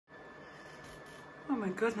Oh my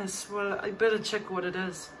goodness, well, I better check what it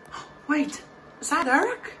is. Wait, is that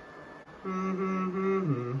Eric?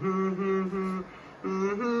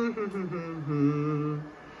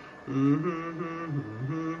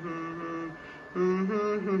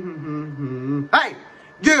 Hey,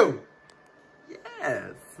 you!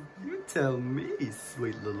 Yes, you tell me,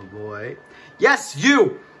 sweet little boy. Yes,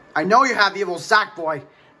 you! I know you have Evil Sackboy.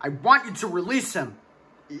 I want you to release him.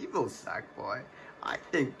 Evil Sackboy? I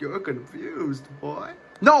think you're confused, boy.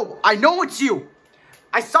 No, I know it's you.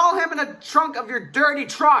 I saw him in the trunk of your dirty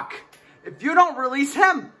truck. If you don't release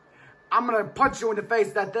him, I'm gonna punch you in the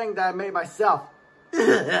face, that thing that I made myself.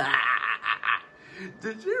 Did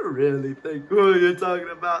you really think who you're talking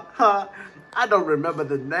about, huh? I don't remember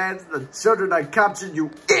the names of the children I captured,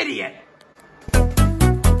 you idiot!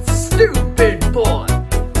 Stupid boy!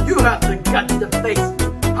 You have the guts to face me,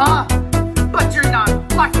 huh? But you're not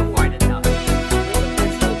black and white enough.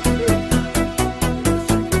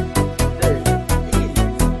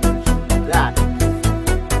 That.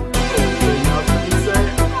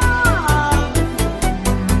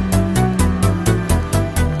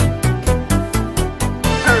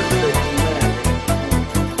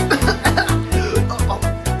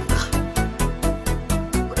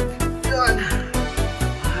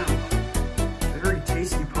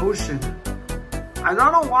 I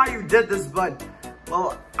don't know why you did this, but,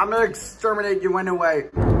 well, I'm gonna exterminate you anyway.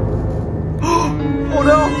 Oh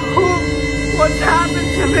no! What's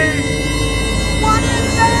happened to me? What is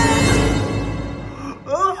this?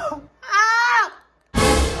 Oh, ah!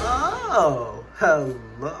 Oh,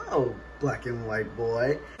 hello, black and white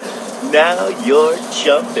boy. Now you're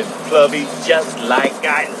jumping, Clubby, just like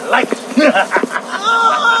I like it.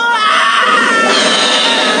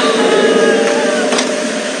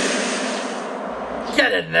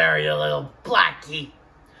 Get in there, you little blackie.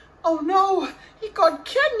 Oh no, he got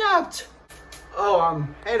kidnapped. Oh,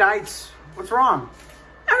 hey Knights, what's wrong?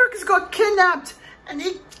 Eric has got kidnapped, and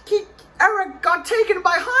Eric got taken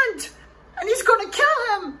by Hunt, and he's gonna kill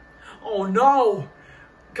him. Oh no.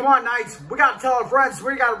 Come on, Knights, we gotta tell our friends,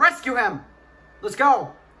 we gotta rescue him. Let's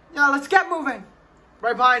go. Yeah, let's get moving.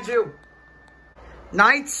 Right behind you.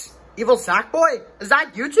 Knights, Evil Sackboy, is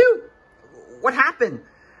that you two? What happened?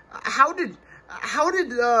 How did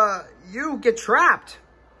you get trapped?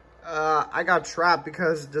 I got trapped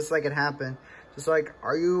because just like it happened. Just like,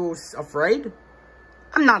 are you afraid?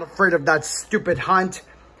 I'm not afraid of that stupid Hunt.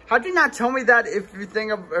 How did you not tell me that if you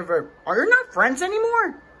think of, are you not friends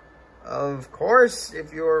anymore? Of course,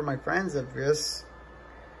 if you're my friends, obvious.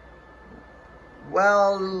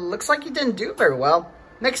 Well, looks like you didn't do very well.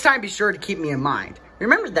 Next time, be sure to keep me in mind.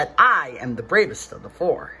 Remember that I am the bravest of the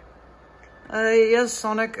four. Yes,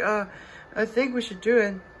 Sonic, I think we should do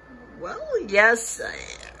it. Well, yes.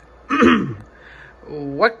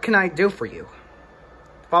 What can I do for you?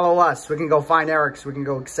 Follow us. We can go find Eric so we can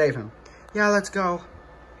go save him. Yeah, let's go.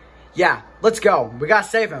 Yeah, let's go. We gotta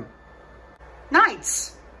save him.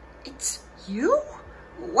 Knights, it's you?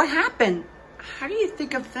 What happened? How do you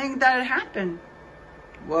think of thing that had happened?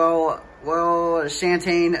 Well,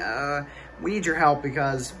 Shantae, we need your help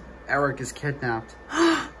because Eric is kidnapped.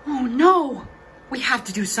 Oh no! We have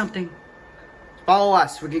to do something. Follow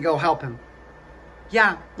us. We can go help him.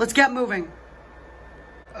 Yeah, let's get moving.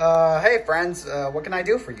 Hey friends, what can I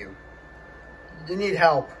do for you? You need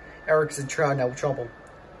help. Eric's in trouble.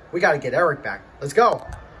 We gotta get Eric back. Let's go.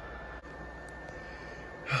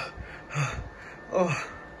 Oh,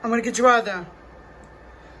 I'm gonna get you out of there.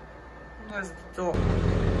 Where's the door?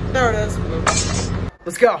 There it is.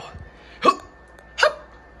 Let's go.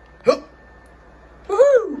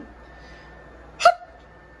 Woohoo!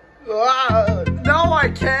 No, I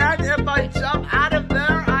can't. If I jump out of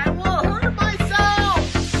there, I will hurt myself.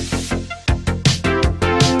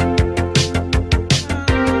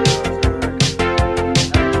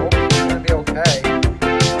 I hope he's gonna be okay.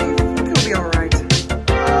 He'll be all right.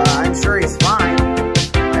 I'm sure he's fine.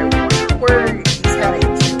 I wonder where he's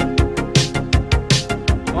heading to.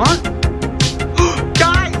 What?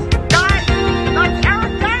 Guys! That's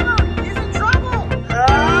Eric Gamer! He's in trouble!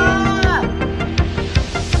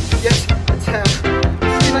 Yes, it's him.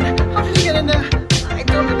 Steven, how did you get in there? I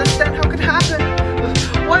don't understand how it could happen.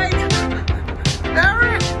 Wait!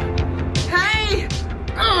 Eric! Hey!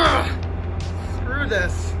 Ugh. Screw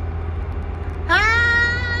this.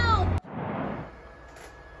 Help!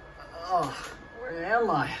 Oh, where am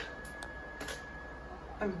I?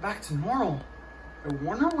 I'm back to normal. I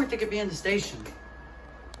wonder where they could be in the station.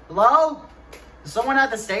 Hello? Is someone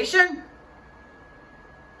at the station?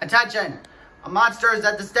 Attention! A monster is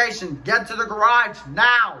at the station. Get to the garage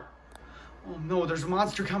now! Oh no, there's a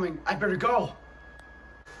monster coming. I better go.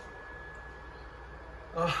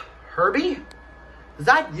 Herbie? Is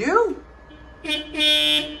that you?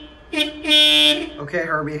 Okay,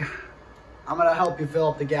 Herbie. I'm gonna help you fill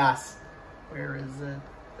up the gas. Where is the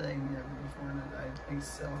thing? I think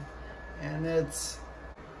so. And it's...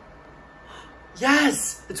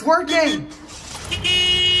 Yes! It's working!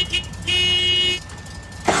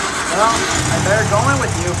 Well, I better go in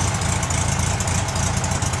with you.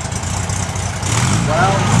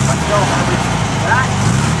 Well, let's go, Herbie. Back.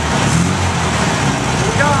 Here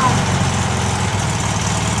we go.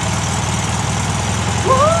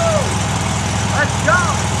 Woohoo! Let's go!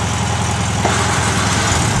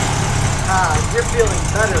 You're feeling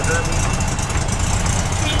better, Herbie.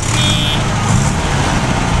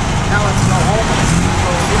 Now let's go home. So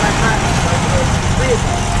see my friends.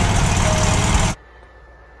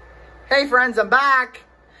 Hey friends, I'm back.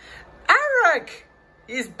 Eric!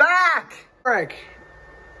 He's back!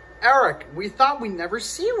 Eric, we thought we'd never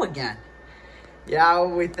see you again. Yeah,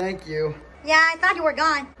 we thank you. Yeah, I thought you were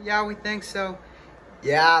gone. Yeah, we think so.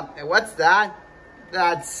 Yeah, what's that?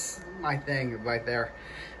 That's my thing right there.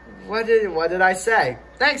 What did I say?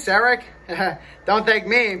 Thanks, Eric. Don't thank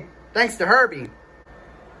me. Thanks to Herbie.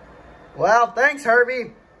 Well, thanks,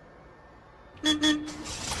 Herbie. And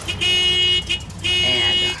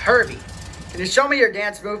Herbie, can you show me your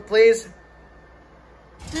dance move, please?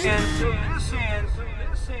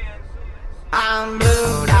 I'm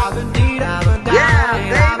blue, yeah,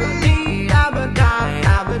 baby.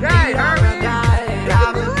 Hey, Herbie.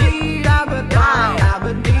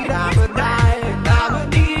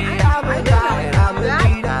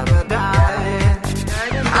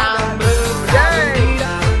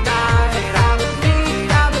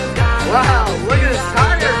 Wow, look at his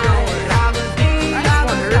tire going. Nice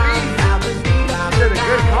one, Herbie. You did a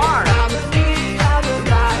good car.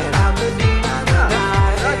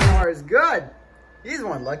 That car is good. He's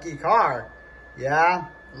one lucky car. Yeah,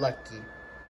 lucky.